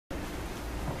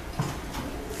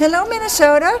Hello,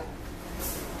 Minnesota.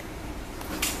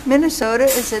 Minnesota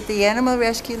is at the Animal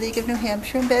Rescue League of New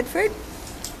Hampshire in Bedford.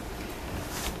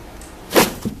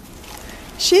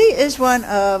 She is one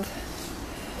of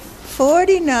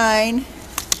 49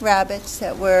 rabbits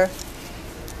that were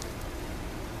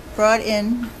brought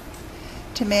in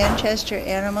to Manchester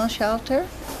Animal Shelter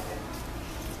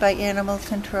by Animal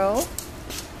Control.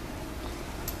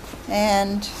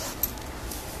 And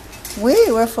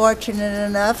we were fortunate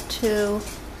enough to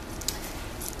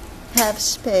have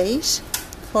space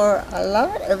for a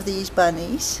lot of these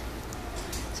bunnies.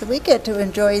 So we get to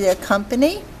enjoy their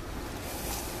company.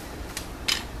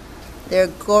 They're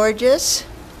gorgeous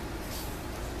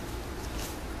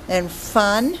and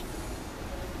fun.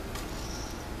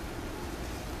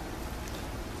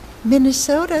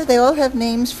 Minnesota, they all have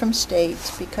names from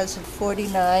states because of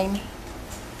 49.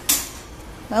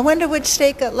 I wonder which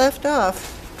state got left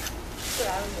off.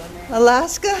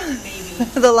 Alaska?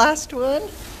 Maybe. The last one?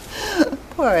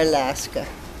 Poor Alaska.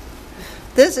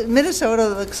 This Minnesota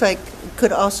looks like it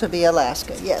could also be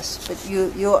Alaska, yes, but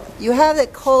you have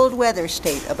that cold weather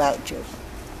state about you.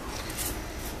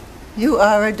 You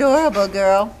are adorable,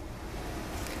 girl.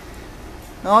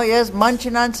 Oh, yes,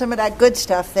 munching on some of that good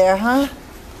stuff there, huh?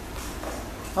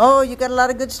 Oh, you got a lot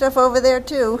of good stuff over there,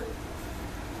 too.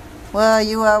 Well,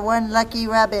 you are one lucky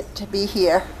rabbit to be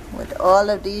here with all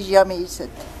of these yummies that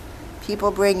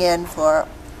people bring in for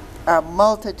a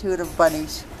multitude of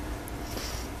bunnies.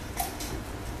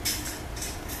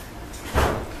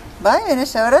 Bye,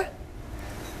 Minnesota.